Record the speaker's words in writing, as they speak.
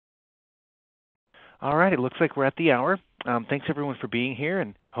All right, it looks like we're at the hour. Thanks everyone for being here,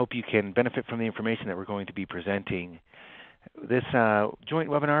 and hope you can benefit from the information that we're going to be presenting. This joint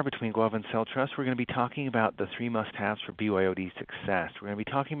webinar between GWAVA and CellTrust, we're going to be talking about the 3 must-haves for BYOD success. We're going to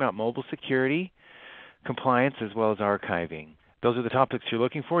be talking about mobile security, compliance, as well as archiving. Those are the topics you're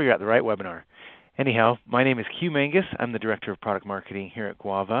looking for. You're at the right webinar. Anyhow, my name is Q Mangus. I'm the Director of Product Marketing here at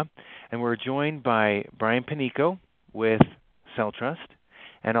GWAVA, and we're joined by Brian Panico with CellTrust,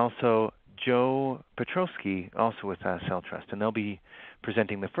 and also Joe Petrowski, also with CellTrust, and they'll be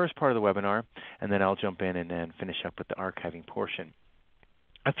presenting the first part of the webinar, and then I'll jump in and then finish up with the archiving portion.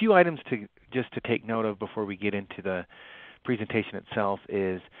 A few items just to take note of before we get into the presentation itself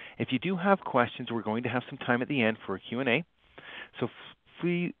is if you do have questions, we're going to have some time at the end for a Q&A. So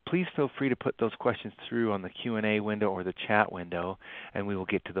please feel free to put those questions through on the Q&A window or the chat window, and we will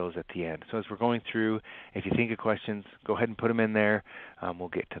get to those at the end. So as we're going through, if you think of questions, go ahead and put them in there. We'll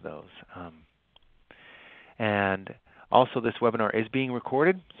get to those. And also, this webinar is being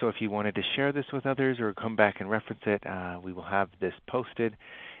recorded, so if you wanted to share this with others or come back and reference it, we will have this posted,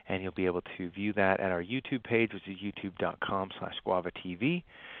 and you'll be able to view that at our YouTube page, which is youtube.com/GWAVATV,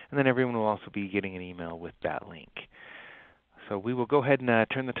 and then everyone will also be getting an email with that link. So we will go ahead and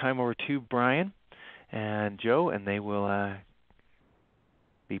turn the time over to Brian and Joe, and they will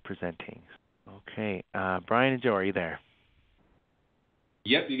be presenting. Okay, Brian and Joe, are you there?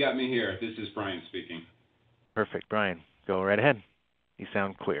 Yep, you got me here. This is Brian speaking. Perfect. Brian, go right ahead. You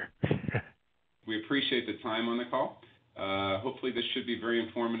sound clear. We appreciate the time on the call. Hopefully this should be very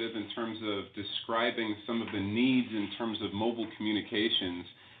informative in terms of describing some of the needs in terms of mobile communications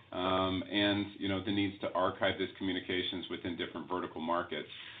and the needs to archive this communications within different vertical markets.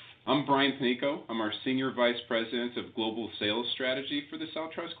 I'm Brian Panico. I'm our Senior Vice President of Global Sales Strategy for the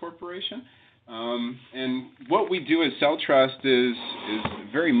CellTrust Corporation. And what we do as CellTrust is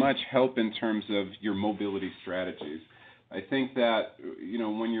very much help in terms of your mobility strategies. I think that,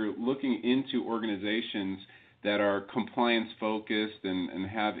 when you're looking into organizations that are compliance focused and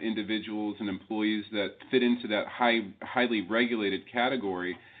have individuals and employees that fit into that highly regulated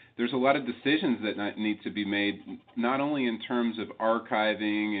category, there's a lot of decisions that need to be made, not only in terms of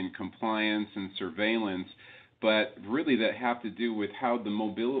archiving and compliance and surveillance, but really that have to do with how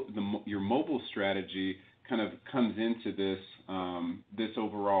your mobile strategy kind of comes into this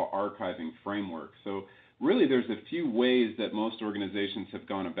overall archiving framework. So really there's a few ways that most organizations have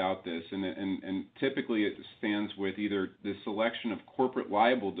gone about this, and typically it stands with either the selection of corporate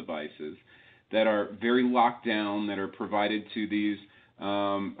liable devices that are very locked down, that are provided to these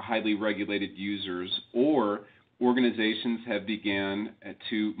highly regulated users, or organizations have began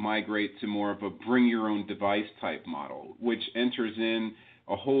to migrate to more of a bring your own device type model, which enters in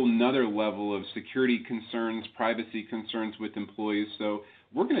a whole nother level of security concerns, privacy concerns with employees. So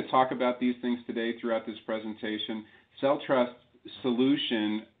we're going to talk about these things today throughout this presentation. CellTrust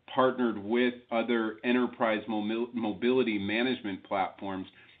solution partnered with other enterprise mobility management platforms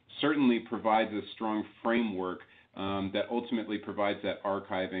certainly provides a strong framework that ultimately provides that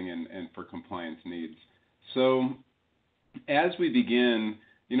archiving and for compliance needs. So as we begin,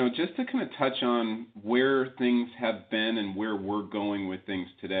 just to kind of touch on where things have been and where we're going with things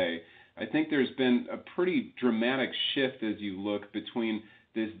today, I think there's been a pretty dramatic shift as you look between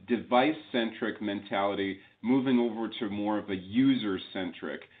this device-centric mentality moving over to more of a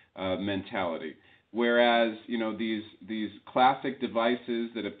user-centric mentality. Whereas, these classic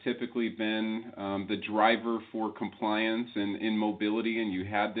devices that have typically been the driver for compliance and in mobility, and you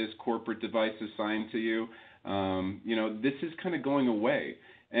had this corporate device assigned to you, this is kind of going away.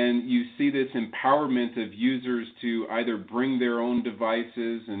 And you see this empowerment of users to either bring their own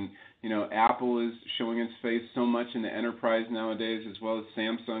devices, and, Apple is showing its face so much in the enterprise nowadays, as well as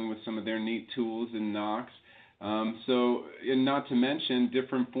Samsung with some of their neat tools and Knox. And not to mention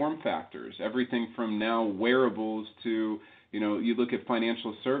different form factors, everything from now wearables to, you look at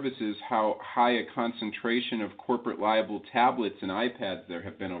financial services, how high a concentration of corporate liable tablets and iPads there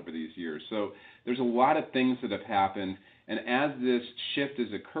have been over these years. So there's a lot of things that have happened, and as this shift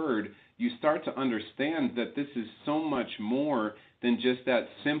has occurred, you start to understand that this is so much more than just that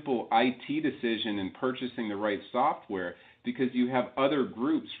simple IT decision in purchasing the right software, because you have other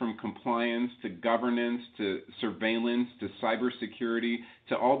groups from compliance to governance to surveillance to cybersecurity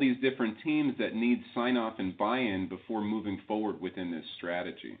to all these different teams that need sign-off and buy-in before moving forward within this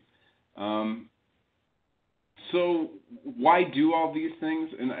strategy. So why do all these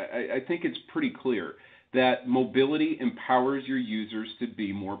things? And I think it's pretty clear that mobility empowers your users to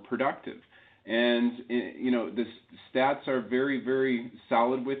be more productive. And, the stats are very, very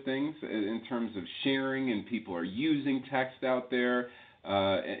solid with things in terms of sharing, and people are using text out there.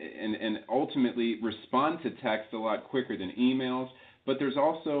 and ultimately respond to text a lot quicker than emails. But there's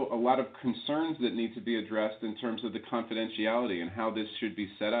also a lot of concerns that need to be addressed in terms of the confidentiality and how this should be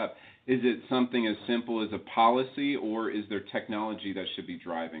set up. Is it something as simple as a policy, or is there technology that should be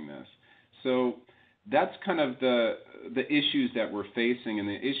driving this? So that's kind of the issues that we're facing, and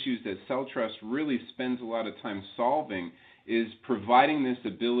the issues that CellTrust really spends a lot of time solving is providing this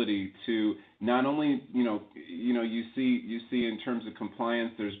ability to not only, you see in terms of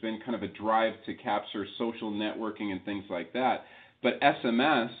compliance, there's been kind of a drive to capture social networking and things like that. But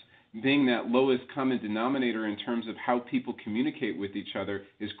SMS, being that lowest common denominator in terms of how people communicate with each other,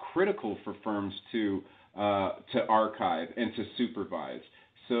 is critical for firms to archive and to supervise.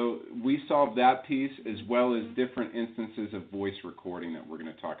 So we solve that piece, as well as different instances of voice recording that we're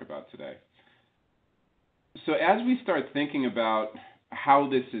going to talk about today. So as we start thinking about how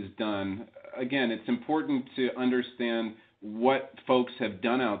this is done, again, it's important to understand what folks have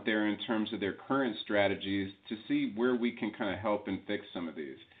done out there in terms of their current strategies to see where we can kind of help and fix some of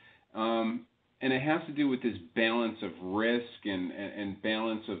these. And it has to do with this balance of risk and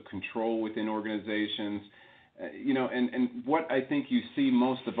balance of control within organizations. And what I think you see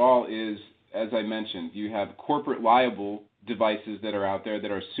most of all is, as I mentioned, you have corporate liable devices that are out there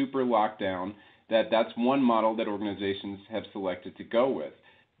that are super locked down. That's one model that organizations have selected to go with.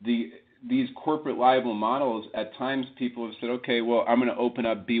 These corporate liable models, at times people have said, okay, well, I'm going to open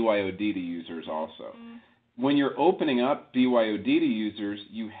up BYOD to users also. When you're opening up BYOD to users,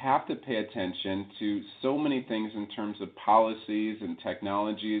 you have to pay attention to so many things in terms of policies and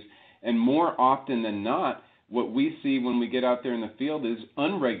technologies, and more often than not, what we see when we get out there in the field is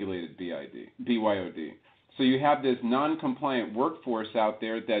unregulated BYOD. So you have this non-compliant workforce out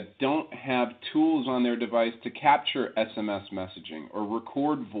there that don't have tools on their device to capture SMS messaging or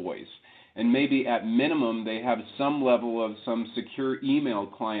record voice. And maybe at minimum they have some level of some secure email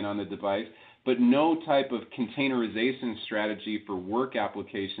client on the device, but no type of containerization strategy for work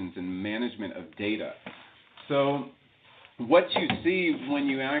applications and management of data. So what you see when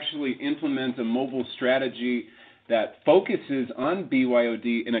you actually implement a mobile strategy that focuses on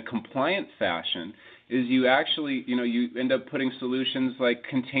BYOD in a compliant fashion is you actually, you end up putting solutions like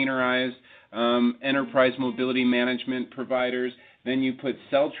containerized enterprise mobility management providers. Then you put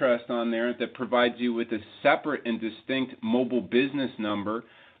CellTrust on there that provides you with a separate and distinct mobile business number,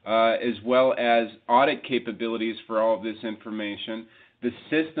 as well as audit capabilities for all of this information. The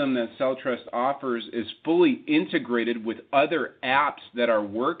system that CellTrust offers is fully integrated with other apps that are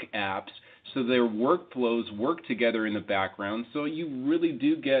work apps, so their workflows work together in the background. So you really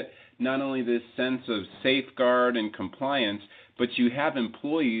do get not only this sense of safeguard and compliance, but you have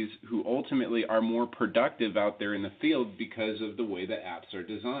employees who ultimately are more productive out there in the field because of the way the apps are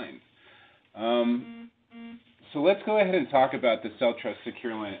designed. So let's go ahead and talk about the CellTrust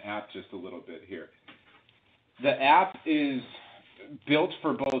SecureLine app just a little bit here. The app is built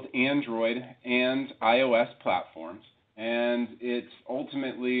for both Android and iOS platforms, and it's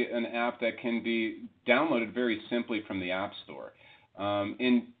ultimately an app that can be downloaded very simply from the App Store.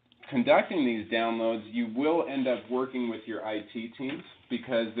 In conducting these downloads, you will end up working with your IT teams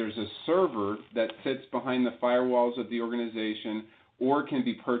because there's a server that sits behind the firewalls of the organization or can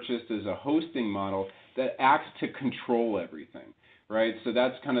be purchased as a hosting model that acts to control everything, right? So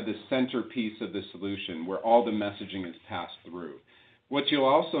that's kind of the centerpiece of the solution where all the messaging is passed through. What you'll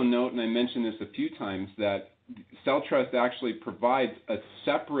also note, and I mentioned this a few times, that CellTrust actually provides a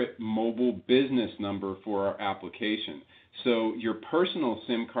separate mobile business number for our application. So your personal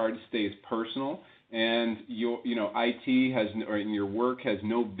SIM card stays personal, and your IT has, or your work has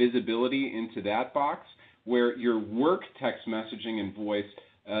no visibility into that box, where your work text messaging and voice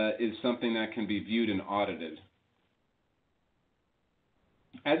is something that can be viewed and audited.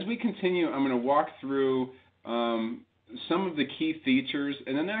 As we continue, I'm going to walk through some of the key features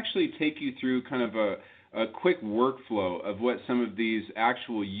and then actually take you through kind of a quick workflow of what some of these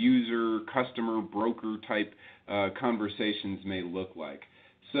actual user, customer, broker type conversations may look like.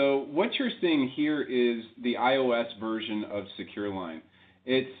 So what you're seeing here is the iOS version of SecureLine.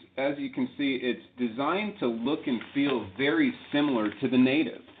 It's, as you can see, it's designed to look and feel very similar to the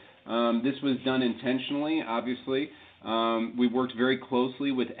native. This was done intentionally, obviously. We worked very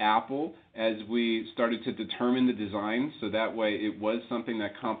closely with Apple as we started to determine the design, so that way it was something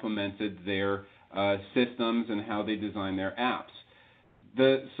that complemented their systems and how they design their apps.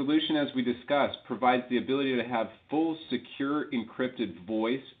 The solution, as we discussed, provides the ability to have full secure encrypted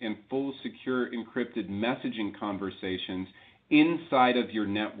voice and full secure encrypted messaging conversations inside of your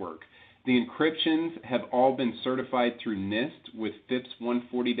network. The encryptions have all been certified through NIST with FIPS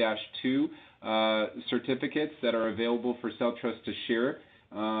 140-2 certificates that are available for CellTrust to share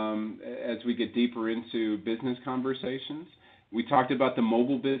as we get deeper into business conversations. We talked about the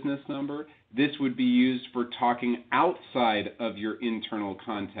mobile business number. This would be used for talking outside of your internal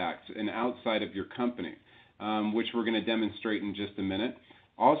contacts and outside of your company, which we're going to demonstrate in just a minute.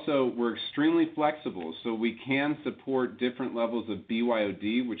 Also, we're extremely flexible, so we can support different levels of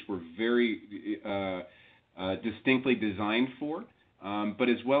BYOD, which we're very distinctly designed for, but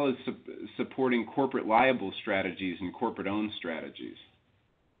as well as supporting corporate liable strategies and corporate-owned strategies.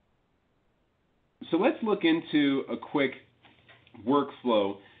 So let's look into a quick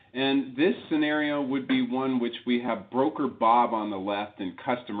workflow, and this scenario would be one which we have broker Bob on the left and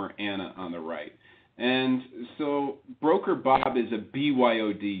customer Anna on the right. And so broker Bob is a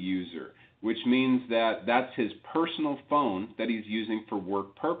BYOD user, which means that that's his personal phone that he's using for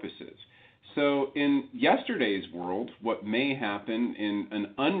work purposes. So in yesterday's world, what may happen in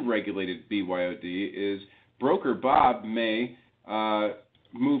an unregulated BYOD is broker Bob may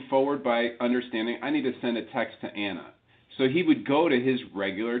move forward by understanding I need to send a text to Anna. So he would go to his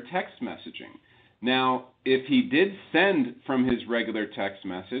regular text messaging. Now, if he did send from his regular text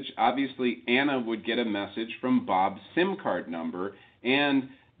message, obviously Anna would get a message from Bob's SIM card number, and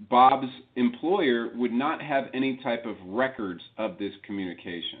Bob's employer would not have any type of records of this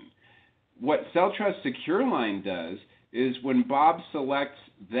communication. What CellTrust Secure Line does is when Bob selects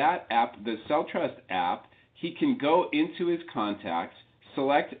that app, the CellTrust app, he can go into his contacts,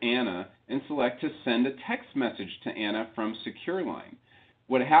 select Anna, and select to send a text message to Anna from Secure Line.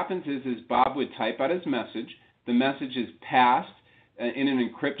 What happens is Bob would type out his message. The message is passed in an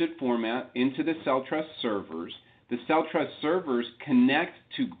encrypted format into the CellTrust servers. The CellTrust servers connect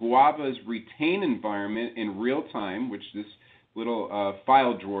to Guava's retain environment in real time, which this little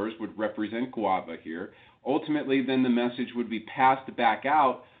file drawers would represent Guava here. Ultimately, then the message would be passed back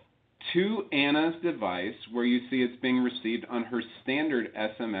out to Anna's device, where you see it's being received on her standard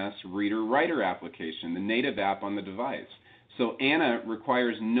SMS reader-writer application, the native app on the device. So Anna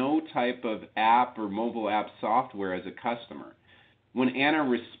requires no type of app or mobile app software as a customer. When Anna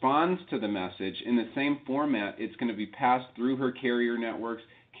responds to the message in the same format, it's going to be passed through her carrier networks.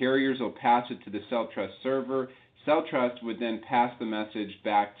 Carriers will pass it to the CellTrust server. CellTrust would then pass the message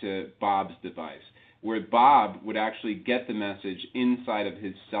back to Bob's device, where Bob would actually get the message inside of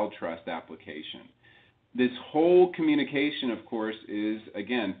his CellTrust application. This whole communication, of course, is,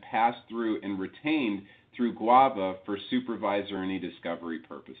 again, passed through and retained through Guava for supervisor and e-discovery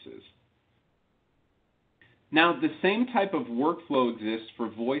purposes. Now, the same type of workflow exists for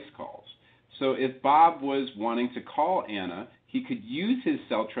voice calls. So if Bob was wanting to call Anna, he could use his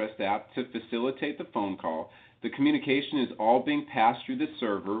CellTrust app to facilitate the phone call. The communication is all being passed through the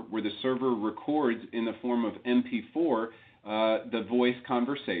server, where the server records in the form of MP4 the voice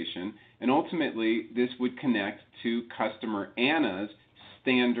conversation, and ultimately this would connect to customer Anna's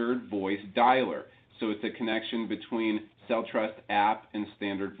standard voice dialer. So it's a connection between CellTrust app and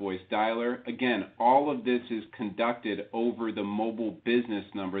standard voice dialer. Again, all of this is conducted over the mobile business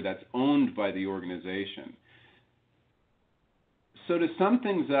number that's owned by the organization. So to sum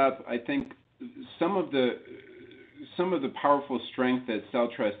things up, I think some of the powerful strength that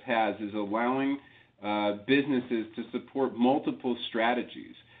CellTrust has is allowing businesses to support multiple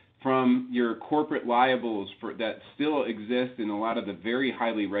strategies, from your corporate liables that still exist in a lot of the very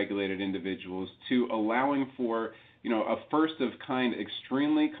highly regulated individuals, to allowing for a first-of-kind,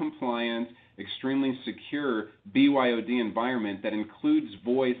 extremely compliant, extremely secure BYOD environment that includes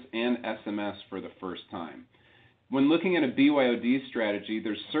voice and SMS for the first time. When looking at a BYOD strategy,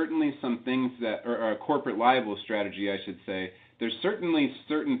 there's certainly some things that, or a corporate liable strategy, I should say, there's certainly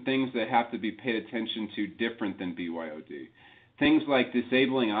certain things that have to be paid attention to different than BYOD. Things like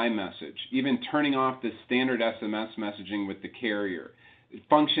disabling iMessage, even turning off the standard SMS messaging with the carrier.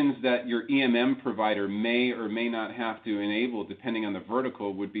 Functions that your EMM provider may or may not have to enable, depending on the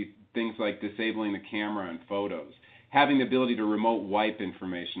vertical, would be things like disabling the camera and photos. Having the ability to remote wipe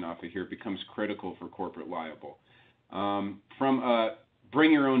information off of here becomes critical for corporate liable. From a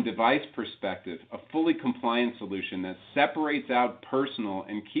bring your own device perspective, a fully compliant solution that separates out personal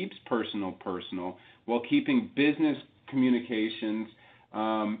and keeps personal while keeping business communications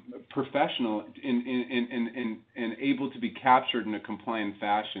professional and able to be captured in a compliant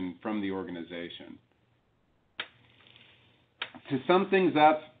fashion from the organization. To sum things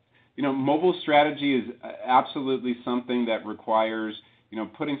up, mobile strategy is absolutely something that requires,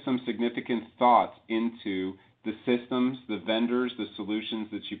 putting some significant thought into the systems, the vendors, the solutions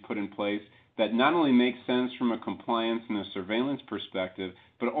that you put in place that not only make sense from a compliance and a surveillance perspective,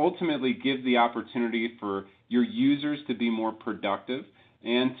 but ultimately give the opportunity for your users to be more productive,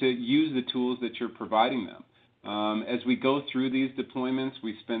 and to use the tools that you're providing them. As we go through these deployments,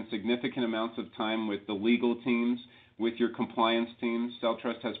 we spend significant amounts of time with the legal teams, with your compliance teams.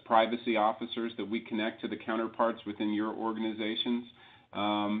 CellTrust has privacy officers that we connect to the counterparts within your organizations.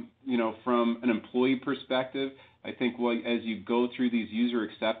 From an employee perspective, I think as you go through these user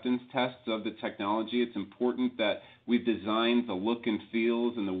acceptance tests of the technology, it's important that we've designed the look and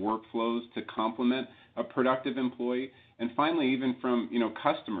feels and the workflows to complement a productive employee. And finally, even from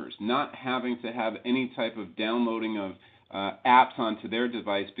customers, not having to have any type of downloading of apps onto their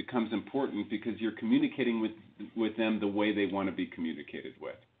device becomes important because you're communicating with them the way they want to be communicated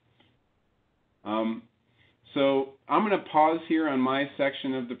with. So I'm going to pause here on my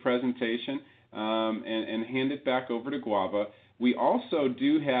section of the presentation and hand it back over to Guava. We also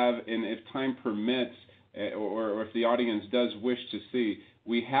do have, and if time permits, or if the audience does wish to see,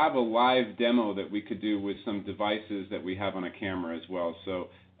 we have a live demo that we could do with some devices that we have on a camera as well. So,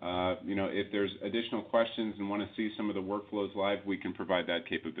 if there's additional questions and want to see some of the workflows live, we can provide that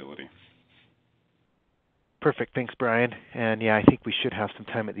capability. Perfect. Thanks, Brian. And yeah, I think we should have some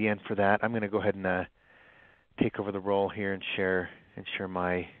time at the end for that. I'm going to go ahead and take over the role here and share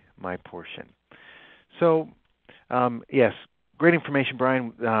my portion. So, yes, great information,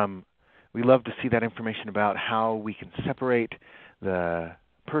 Brian. We love to see that information about how we can separate the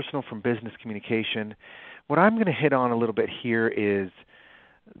personal from business communication. What I'm going to hit on a little bit here is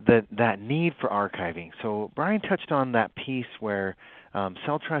that need for archiving. So Brian touched on that piece where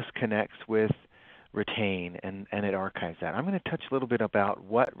CellTrust connects with Retain and it archives that. I'm going to touch a little bit about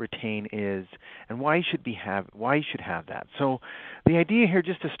what Retain is and why you should have that. So the idea here,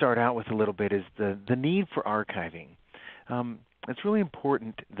 just to start out with a little bit, is the need for archiving. It's really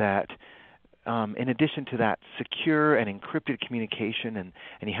important that in addition to that secure and encrypted communication and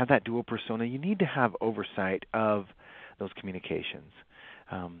you have that dual persona, you need to have oversight of those communications,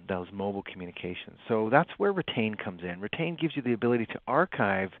 those mobile communications. So that's where Retain comes in. Retain gives you the ability to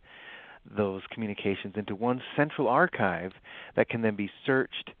archive those communications into one central archive that can then be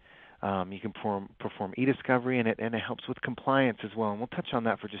searched. You can perform e-discovery, and it helps with compliance as well. And we'll touch on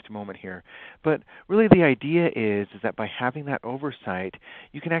that for just a moment here. But really the idea is that by having that oversight,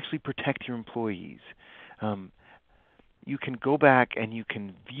 you can actually protect your employees. You can go back and you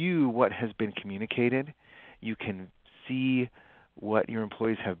can view what has been communicated. You can see what your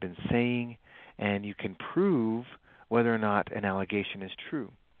employees have been saying, and you can prove whether or not an allegation is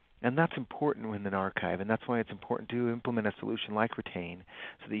true. And that's important with an archive, and that's why it's important to implement a solution like Retain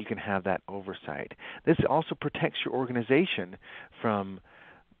so that you can have that oversight. This also protects your organization from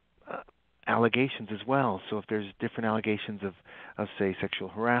allegations as well. So if there's different allegations of say, sexual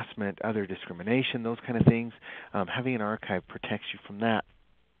harassment, other discrimination, those kind of things, having an archive protects you from that.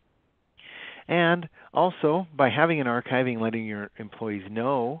 And also, by having an archiving, letting your employees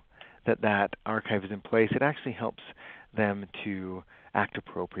know that archive is in place, it actually helps them to act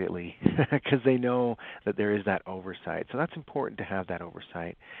appropriately because they know that there is that oversight. So that's important to have that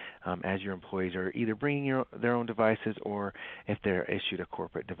oversight as your employees are either bringing their own devices or if they're issued a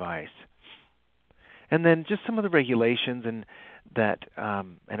corporate device. And then just some of the regulations and that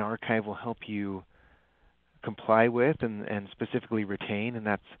an archive will help you comply with and specifically Retain, and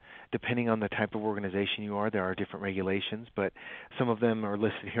that's depending on the type of organization you are. There are different regulations, but some of them are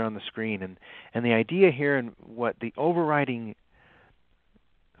listed here on the screen. And the idea here and what the overriding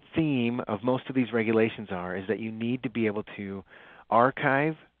theme of most of these regulations is that you need to be able to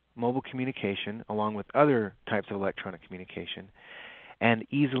archive mobile communication along with other types of electronic communication and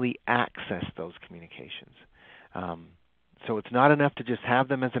easily access those communications. So it's not enough to just have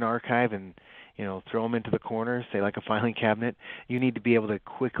them as an archive and throw them into the corner, say like a filing cabinet. You need to be able to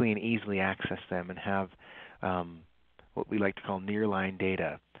quickly and easily access them and have what we like to call nearline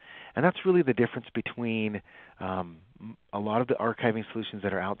data. And that's really the difference between a lot of the archiving solutions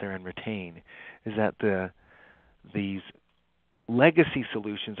that are out there in Retain, is that these legacy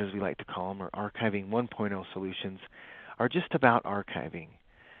solutions, as we like to call them, or archiving 1.0 solutions, are just about archiving.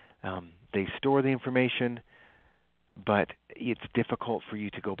 They store the information, but it's difficult for you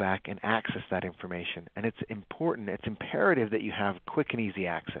to go back and access that information. And it's important, it's imperative that you have quick and easy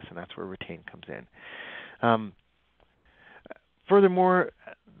access, and that's where Retain comes in. Furthermore,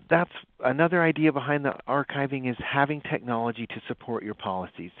 that's another idea behind the archiving is having technology to support your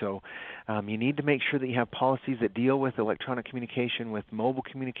policies. So you need to make sure that you have policies that deal with electronic communication, with mobile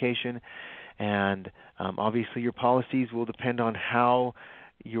communication, and obviously your policies will depend on how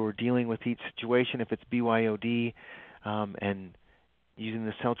you're dealing with each situation. If it's BYOD and using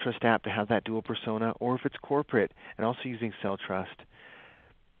the CellTrust app to have that dual persona, or if it's corporate and also using CellTrust,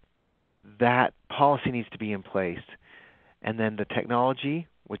 that policy needs to be in place. And then the technology,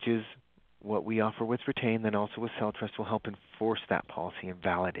 which is what we offer with Retain, then also with CellTrust, will help enforce that policy and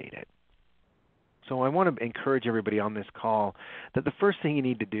validate it. So I want to encourage everybody on this call that the first thing you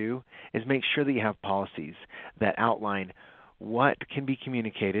need to do is make sure that you have policies that outline what can be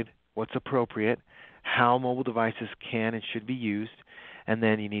communicated, what's appropriate, how mobile devices can and should be used, and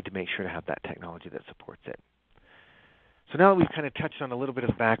then you need to make sure to have that technology that supports it. So now that we've kind of touched on a little bit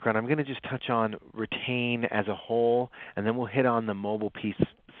of the background, I'm going to just touch on Retain as a whole, and then we'll hit on the mobile piece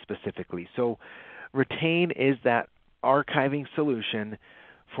specifically. So Retain is that archiving solution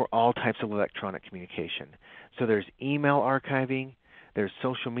for all types of electronic communication. So there's email archiving, there's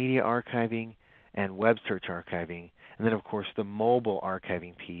social media archiving, and web search archiving, and then of course the mobile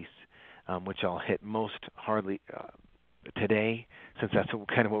archiving piece, which I'll hit most hardly today, since that's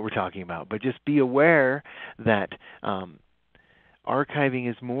kind of what we're talking about. But just be aware that archiving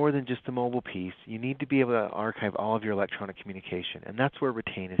is more than just the mobile piece. You need to be able to archive all of your electronic communication, and that's where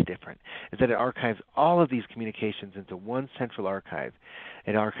Retain is different, is that it archives all of these communications into one central archive.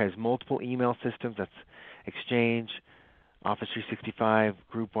 It archives multiple email systems, that's Exchange, Office 365,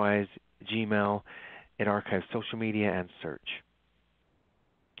 GroupWise, Gmail. It archives social media and search.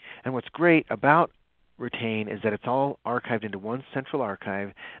 And what's great about Retain is that it's all archived into one central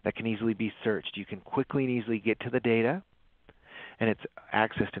archive that can easily be searched. You can quickly and easily get to the data, and it's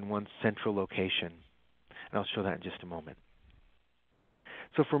accessed in one central location. And I'll show that in just a moment.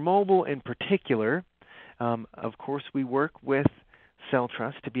 So for mobile in particular, of course we work with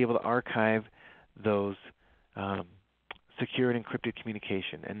CellTrust to be able to archive those secure and encrypted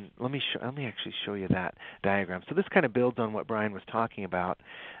communication. And let me actually show you that diagram. So this kind of builds on what Brian was talking about.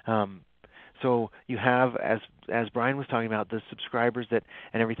 So you have, as Brian was talking about, the subscribers and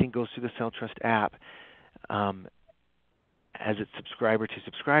everything goes through the CellTrust app as it's subscriber to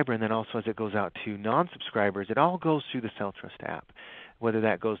subscriber, and then also as it goes out to non-subscribers, it all goes through the CellTrust app, whether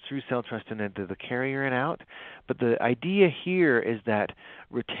that goes through CellTrust and into the carrier and out. But the idea here is that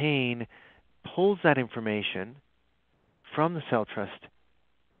Retain pulls that information from the CellTrust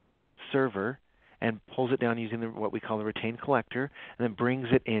server and pulls it down using what we call the Retain collector, and then brings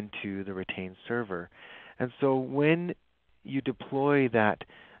it into the Retain server. And so when you deploy that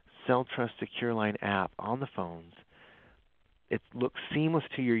CellTrust Secure Line app on the phones, it looks seamless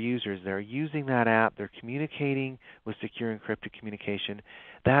to your users. They're using that app. They're communicating with secure encrypted communication.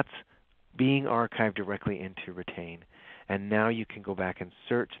 That's being archived directly into Retain. And now you can go back and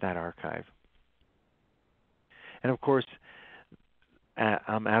search that archive. And of course,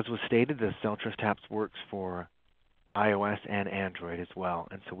 as was stated, the CellTrust apps works for iOS and Android as well,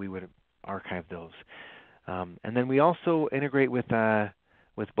 and so we would archive those. And then we also integrate with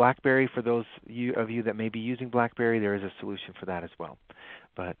BlackBerry. For those of you that may be using BlackBerry, there is a solution for that as well.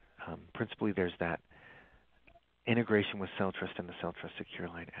 But principally, there's that integration with CellTrust and the CellTrust Secure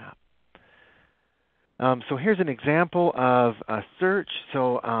Line app. So here's an example of a search.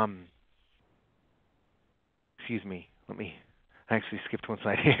 So, excuse me, I actually skipped one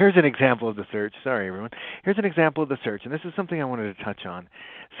slide. Here's an example of the search. Sorry, everyone. Here's an example of the search, and this is something I wanted to touch on.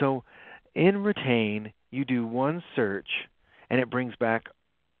 So in Retain, you do one search, and it brings back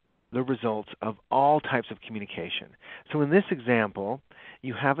the results of all types of communication. So in this example,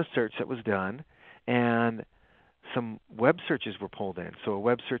 you have a search that was done, and some web searches were pulled in. So a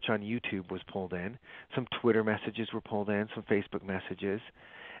web search on YouTube was pulled in. Some Twitter messages were pulled in, some Facebook messages.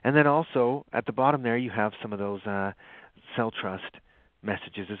 And then also, at the bottom there, you have some of those CellTrust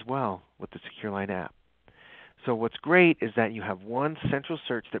messages as well with the Secure Line app. So what's great is that you have one central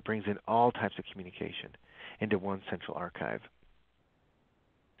search that brings in all types of communication into one central archive.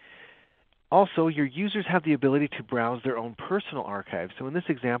 Also, your users have the ability to browse their own personal archive. So in this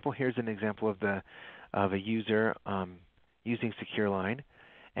example, here's an example of a user using Secure Line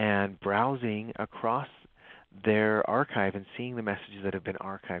and browsing across their archive and seeing the messages that have been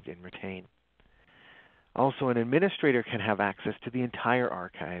archived in Retain. Also, an administrator can have access to the entire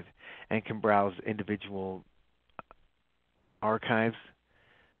archive and can browse individual archives,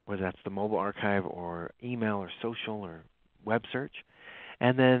 whether that's the mobile archive or email or social or web search.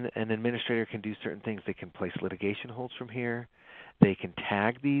 And then an administrator can do certain things. They can place litigation holds from here. They can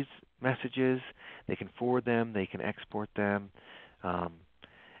tag these messages. They can forward them. They can export them.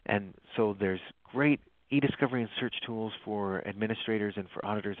 And so there's great e-discovery and search tools for administrators and for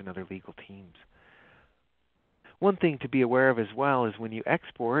auditors and other legal teams. One thing to be aware of as well is when you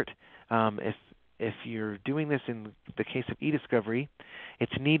export, if you're doing this in the case of e-discovery,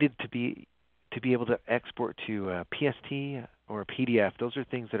 it's needed to be able to export to a PST or a PDF. Those are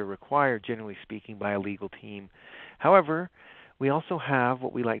things that are required, generally speaking, by a legal team. However, we also have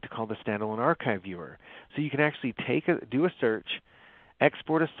what we like to call the standalone archive viewer. So you can actually do a search,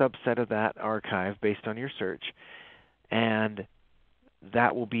 export a subset of that archive based on your search, and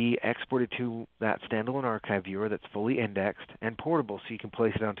that will be exported to that standalone archive viewer that's fully indexed and portable, so you can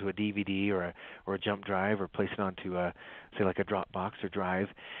place it onto a DVD or a jump drive, or place it onto say like a Dropbox or Drive,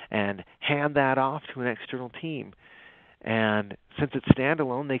 and hand that off to an external team. And since it's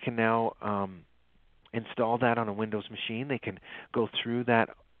standalone, they can now install that on a Windows machine. They can go through that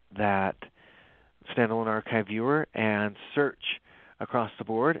standalone archive viewer and search across the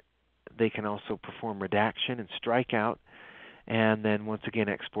board. They can also perform redaction and strikeout, and then once again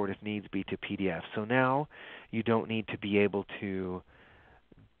export if needs be to PDF. So now you don't need to be able to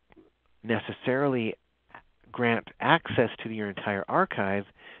necessarily grant access to your entire archive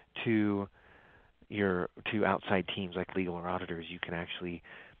to outside teams like legal or auditors. You can actually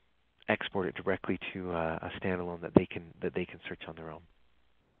export it directly to a standalone that they can search on their own.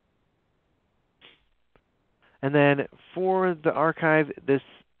 And then for the archive, this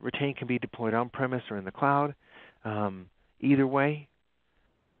Retain can be deployed on-premise or in the cloud. Either way,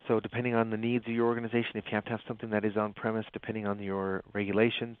 so depending on the needs of your organization, if you have to have something that is on-premise, depending on your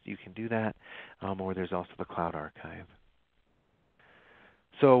regulations, you can do that, or there's also the cloud archive.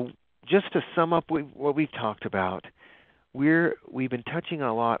 So just to sum up what we've talked about, we've been touching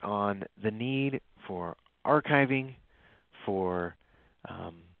a lot on the need for archiving, for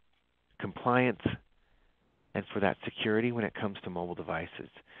compliance, and for that security when it comes to mobile devices.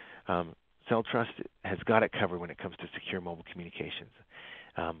 CellTrust has got it covered when it comes to secure mobile communications.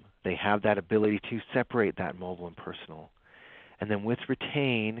 They have that ability to separate that mobile and personal. And then with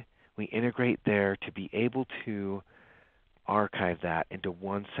Retain, we integrate there to be able to archive that into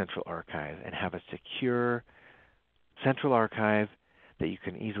one central archive and have a secure central archive that you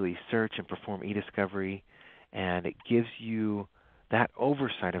can easily search and perform e-discovery, and it gives you that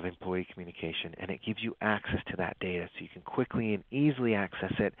oversight of employee communication, and it gives you access to that data so you can quickly and easily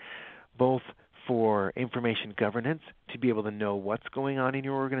access it, both for information governance, to be able to know what's going on in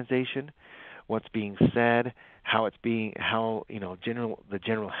your organization, what's being said, the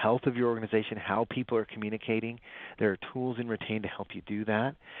general health of your organization, how people are communicating. There are tools in Retain to help you do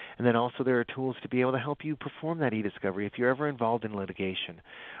that. And then also there are tools to be able to help you perform that e-discovery. If you're ever involved in litigation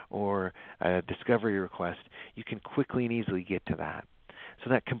or a discovery request, you can quickly and easily get to that. So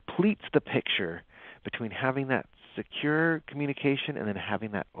that completes the picture between having that secure communication and then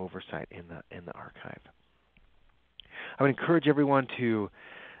having that oversight in the archive. I would encourage everyone to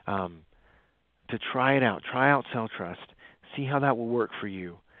try it out. Try out CellTrust. See how that will work for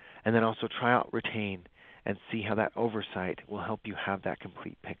you. And then also try out Retain and see how that oversight will help you have that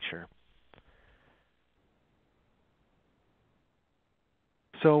complete picture.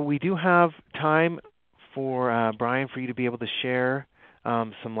 So we do have time for Brian, for you to be able to share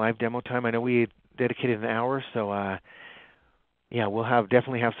some live demo time. I know we dedicated an hour, so we'll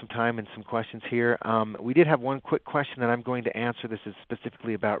definitely have some time and some questions here. We did have one quick question that I'm going to answer. This is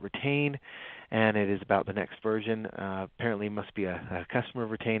specifically about Retain, and it is about the next version. Apparently it must be a customer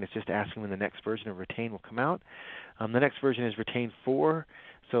of Retain. It's just asking when the next version of Retain will come out. The next version is Retain 4,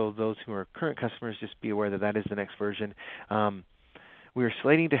 so those who are current customers, just be aware that that is the next version. We are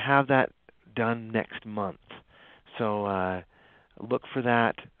slating to have that done next month. So look for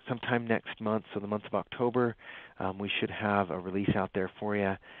that sometime next month, so the month of October. We should have a release out there for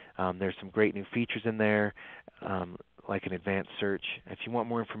you. There's some great new features in there, like an advanced search. If you want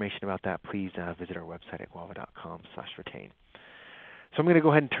more information about that, please visit our website at guava.com/retain. So I'm going to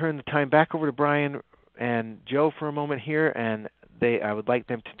go ahead and turn the time back over to Brian and Joe for a moment here, and I would like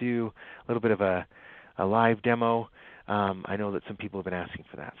them to do a little bit of a live demo. I know that some people have been asking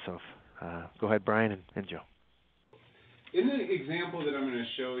for that. So go ahead, Brian and Joe. In the example that I'm going to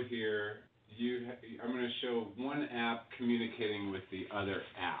show here, I'm going to show one app communicating with the other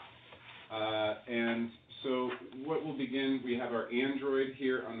app. And so what we'll begin, we have our Android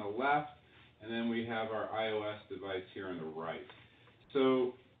here on the left, and then we have our iOS device here on the right.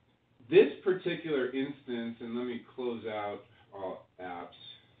 So this particular instance, and let me close out all apps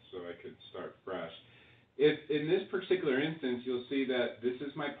so I could start fresh. In this particular instance, you'll see that this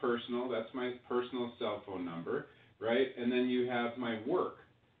is my personal, that's my personal cell phone number, right? And then you have my work.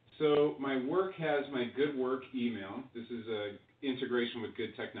 So my work has my Good Work email. This is an integration with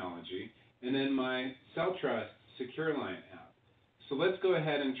Good Technology. And then my CellTrust Secure Line app. So let's go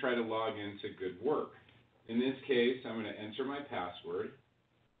ahead and try to log into Good Work. In this case, I'm going to enter my password.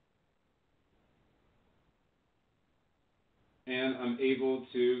 And I'm able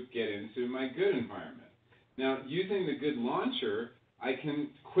to get into my Good environment. Now, using the Good Launcher, I can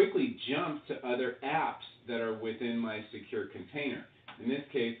quickly jump to other apps that are within my secure container. In this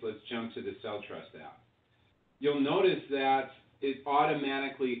case, let's jump to the CellTrust app. You'll notice that it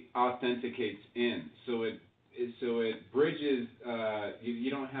automatically authenticates in. So it bridges,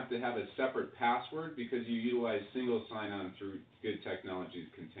 you don't have to have a separate password because you utilize single sign-on through Good Technologies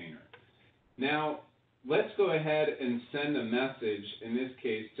container. Now, let's go ahead and send a message, in this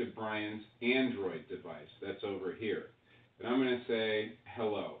case, to Brian's Android device. That's over here. And I'm going to say,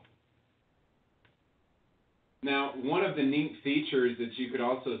 hello. Now, one of the neat features that you could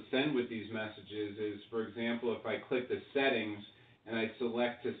also send with these messages is, for example, if I click the settings and I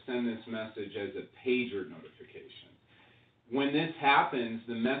select to send this message as a pager notification. When this happens,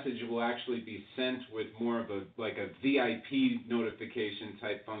 the message will actually be sent with more of a VIP notification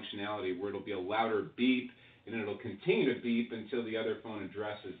type functionality where it'll be a louder beep and it'll continue to beep until the other phone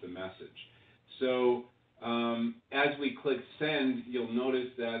addresses the message. So as we click send, you'll notice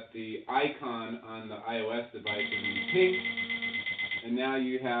that the icon on the iOS device is in pink, and now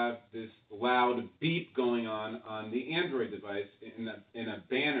you have this loud beep going on the Android device in a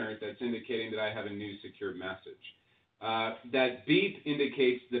banner that's indicating that I have a new secure message. That beep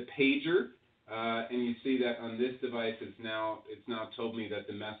indicates the pager, and you see that on this device it's now told me that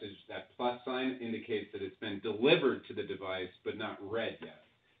the message, that plus sign, indicates that it's been delivered to the device but not read yet.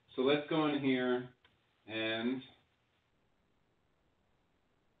 So let's go in here and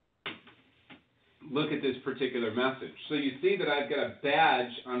look at this particular message. So you see that I've got a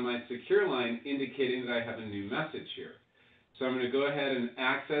badge on my secure line indicating that I have a new message here. So I'm going to go ahead and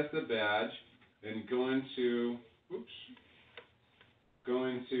access the badge and go into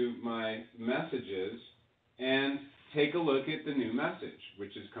my messages and take a look at the new message,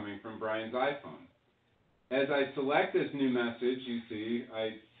 which is coming from Brian's iPhone. As I select this new message, you see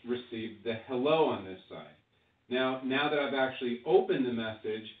I received the hello on this side. Now that I've actually opened the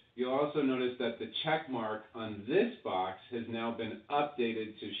message, you'll also notice that the check mark on this box has now been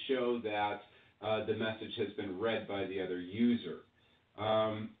updated to show that the message has been read by the other user.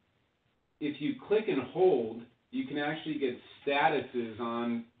 If you click and hold, you can actually get statuses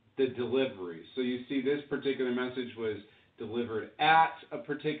on the delivery. So you see this particular message was delivered at a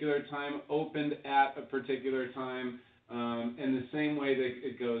particular time, opened at a particular time, and the same way that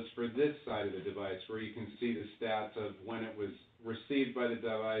it goes for this side of the device, where you can see the stats of when it was received by the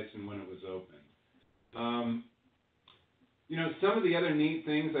device and when it was opened. Some of the other neat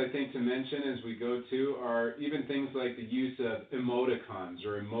things I think to mention as we go to are even things like the use of emoticons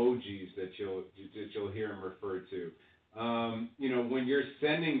or emojis that you'll hear them referred to. When you're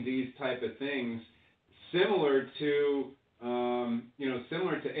sending these type of things, similar to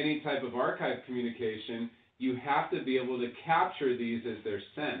any type of archive communication, you have to be able to capture these as they're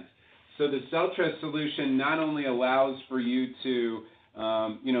sent. So the CellTrust solution not only allows for you to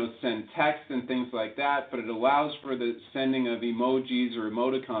send text and things like that, but it allows for the sending of emojis or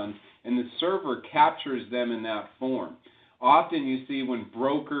emoticons, and the server captures them in that form. Often you see when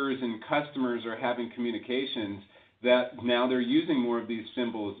brokers and customers are having communications that now they're using more of these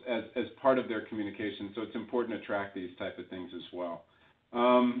symbols as part of their communication, so it's important to track these type of things as well.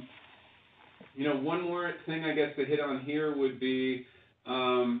 One more thing I guess to hit on here would be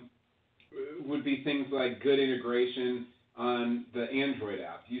things like good integration on the Android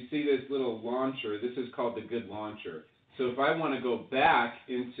app. You see this little launcher. This is called the Good Launcher. So if I want to go back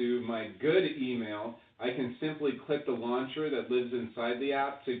into my Good email, I can simply click the launcher that lives inside the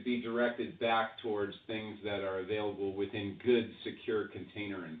app to be directed back towards things that are available within Good secure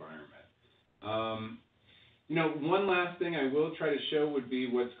container environment. One last thing I will try to show would be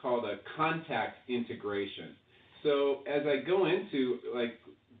what's called a contact integration. So as I go into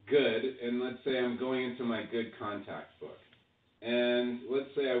Good, and let's say I'm going into my Good contacts book, and let's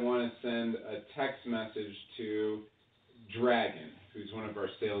say I want to send a text message to Dragon, who's one of our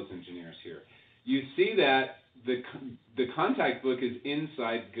sales engineers here. You see that the contact book is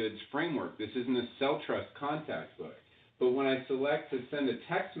inside Good's framework. This isn't a CellTrust contact book. But when I select to send a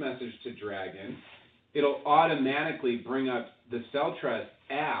text message to Dragon, it'll automatically bring up the CellTrust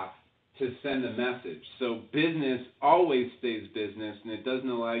app to send the message. So business always stays business, and it doesn't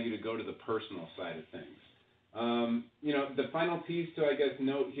allow you to go to the personal side of things. The final piece to, I guess,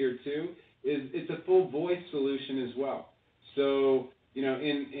 note here, too, is it's a full voice solution as well. So,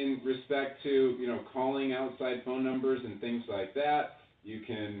 in respect to, calling outside phone numbers and things like that, you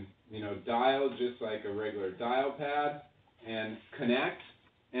can, dial just like a regular dial pad and connect.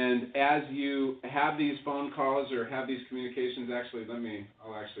 And as you have these phone calls or have these communications, I'll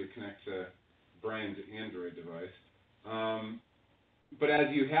actually connect to Brian's Android device. But as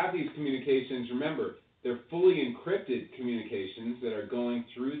you have these communications, remember, they're fully encrypted communications that are going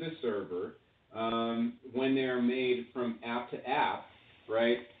through the server when they are made from app to app,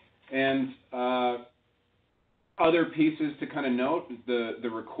 right? And other pieces to kind of note, the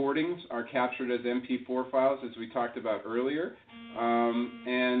recordings are captured as MP4 files, as we talked about earlier,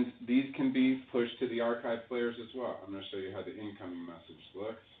 and these can be pushed to the archive players as well. I'm going to show you how the incoming message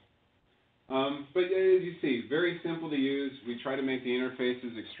looks. But as you see, very simple to use. We try to make the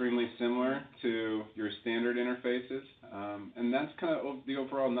interfaces extremely similar to your standard interfaces, and that's kind of the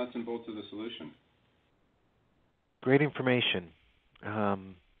overall nuts and bolts of the solution. Great information.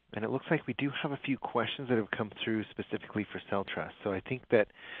 And it looks like we do have a few questions that have come through specifically for CellTrust. So I think that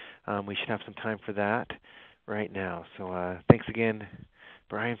we should have some time for that right now. So thanks again,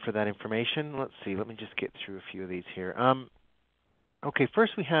 Brian, for that information. Let's see. Let me just get through a few of these here. Okay,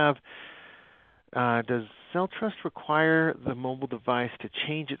 first we have, does CellTrust require the mobile device to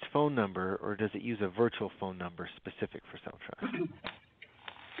change its phone number, or does it use a virtual phone number specific for CellTrust?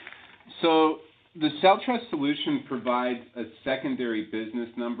 So the CellTrust solution provides a secondary business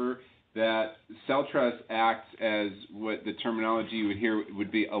number that CellTrust acts as what the terminology you would hear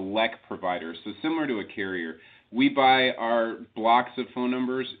would be a LEC provider, so similar to a carrier. We buy our blocks of phone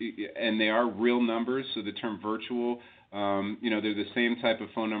numbers, and they are real numbers, so the term virtual, they're the same type of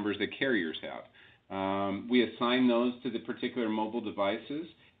phone numbers that carriers have. We assign those to the particular mobile devices,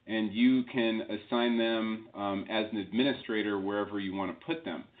 and you can assign them as an administrator wherever you want to put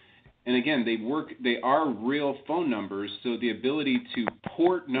them. And again, they are real phone numbers, so the ability to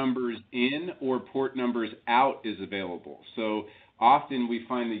port numbers in or port numbers out is available. So often we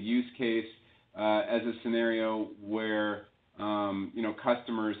find the use case as a scenario where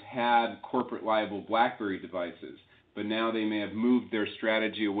customers had corporate liable BlackBerry devices, but now they may have moved their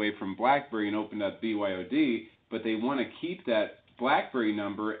strategy away from BlackBerry and opened up BYOD, but they want to keep that BlackBerry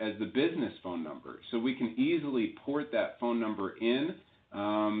number as the business phone number. So we can easily port that phone number in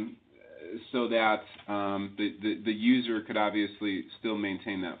so that the user could obviously still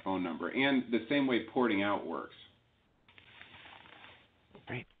maintain that phone number. And the same way porting out works.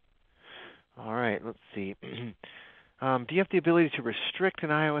 Great. All right, let's see. Do you have the ability to restrict an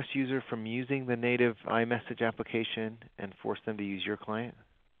iOS user from using the native iMessage application and force them to use your client?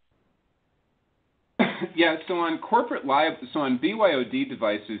 Yeah, so on on BYOD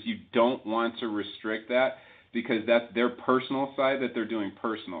devices, you don't want to restrict that because that's their personal side that they're doing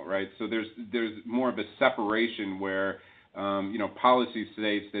personal, right? So there's more of a separation where policy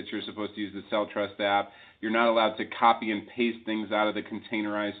states that you're supposed to use the CellTrust app. You're not allowed to copy and paste things out of the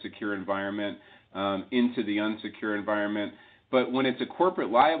containerized secure environment into the unsecure environment. But when it's a corporate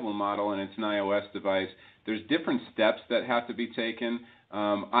liable model and it's an iOS device, there's different steps that have to be taken.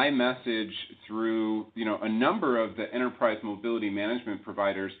 iMessage through a number of the enterprise mobility management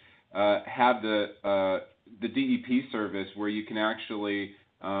providers have the DEP service where you can actually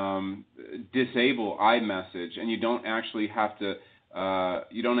disable iMessage, and you don't actually have to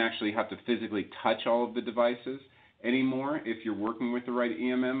physically touch all of the devices anymore if you're working with the right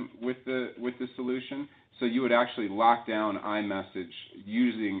EMM with the solution. So you would actually lock down iMessage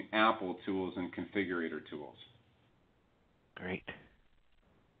using Apple tools and configurator tools. Great.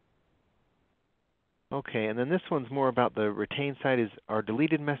 Okay, and then this one's more about the retain side. Are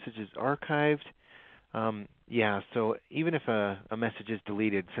deleted messages archived? Yeah, so even if a message is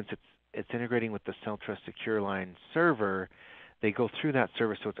deleted, since it's integrating with the CellTrust Secure Line server, they go through that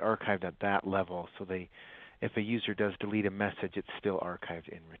server, so it's archived at that level. So if a user does delete a message, it's still archived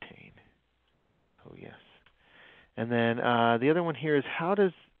in retain. Oh yes. And then the other one here is how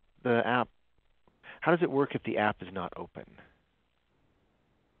does it work if the app is not open?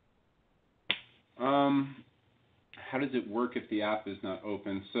 How does it work if the app is not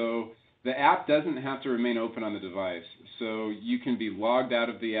open? So the app doesn't have to remain open on the device. So you can be logged out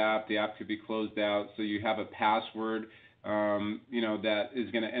of the app could be closed out, so you have a password, that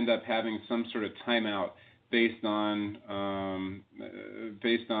is going to end up having some sort of timeout based on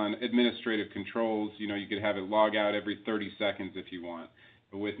administrative controls. You could have it log out every 30 seconds if you want,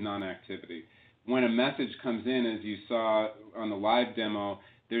 with non-activity. When a message comes in, as you saw on the live demo,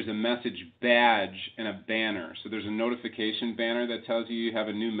 there's a message badge and a banner. So there's a notification banner that tells you have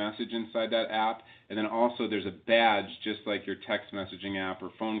a new message inside that app, and then also there's a badge just like your text messaging app or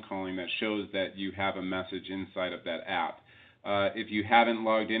phone calling that shows that you have a message inside of that app. If you haven't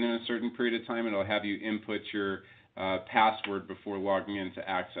logged in a certain period of time, it'll have you input your password before logging in to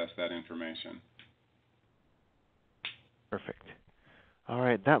access that information. Perfect. All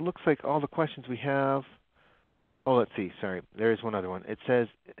right, that looks like all the questions we have. Oh, let's see. Sorry, there is one other one. It says,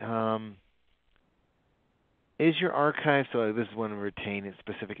 Is your archive, so this is one to retain is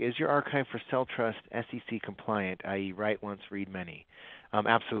specific, is your archive for CellTrust SEC compliant, i.e. write once, read many?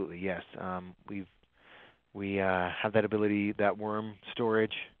 Absolutely, yes. We have that ability, that worm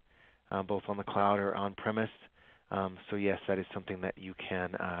storage, both on the cloud or on-premise. So yes, that is something that you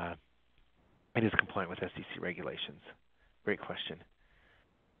can, it is compliant with SEC regulations. Great question.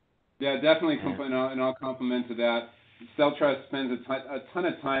 Yeah, definitely, and I'll compliment to that. CellTrust spends a ton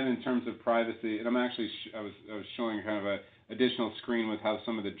of time in terms of privacy, and I was showing kind of a additional screen with how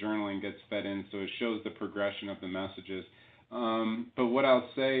some of the journaling gets fed in, so it shows the progression of the messages. But what I'll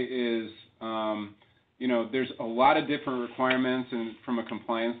say is, there's a lot of different requirements, and from a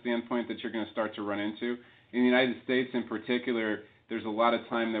compliance standpoint, that you're going to start to run into. In the United States, in particular, there's a lot of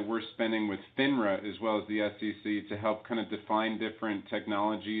time that we're spending with FINRA as well as the SEC to help kind of define different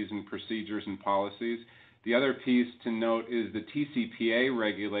technologies and procedures and policies. The other piece to note is the TCPA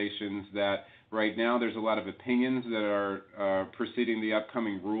regulations that right now there's a lot of opinions that are preceding the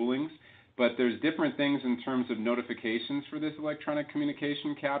upcoming rulings, but there's different things in terms of notifications for this electronic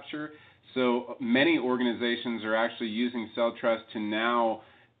communication capture. So many organizations are actually using CellTrust to now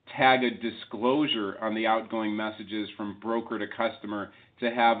tag a disclosure on the outgoing messages from broker to customer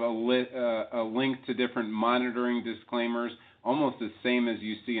to have a link to different monitoring disclaimers, almost the same as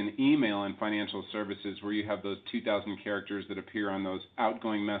you see in email in financial services, where you have those 2,000 characters that appear on those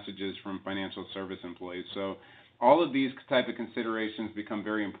outgoing messages from financial service employees. So all of these type of considerations become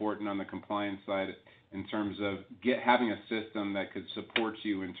very important on the compliance side in terms of having a system that could support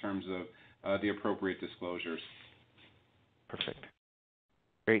you in terms of the appropriate disclosures. Perfect.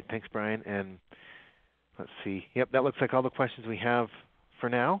 Great. Thanks, Brian. And let's see. Yep, that looks like all the questions we have for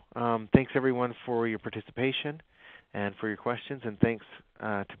now. Thanks, everyone, for your participation and for your questions. And thanks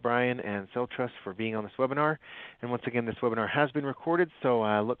to Brian and CellTrust for being on this webinar. And once again, this webinar has been recorded, so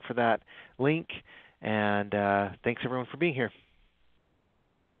look for that link. And thanks, everyone, for being here.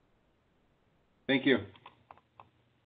 Thank you.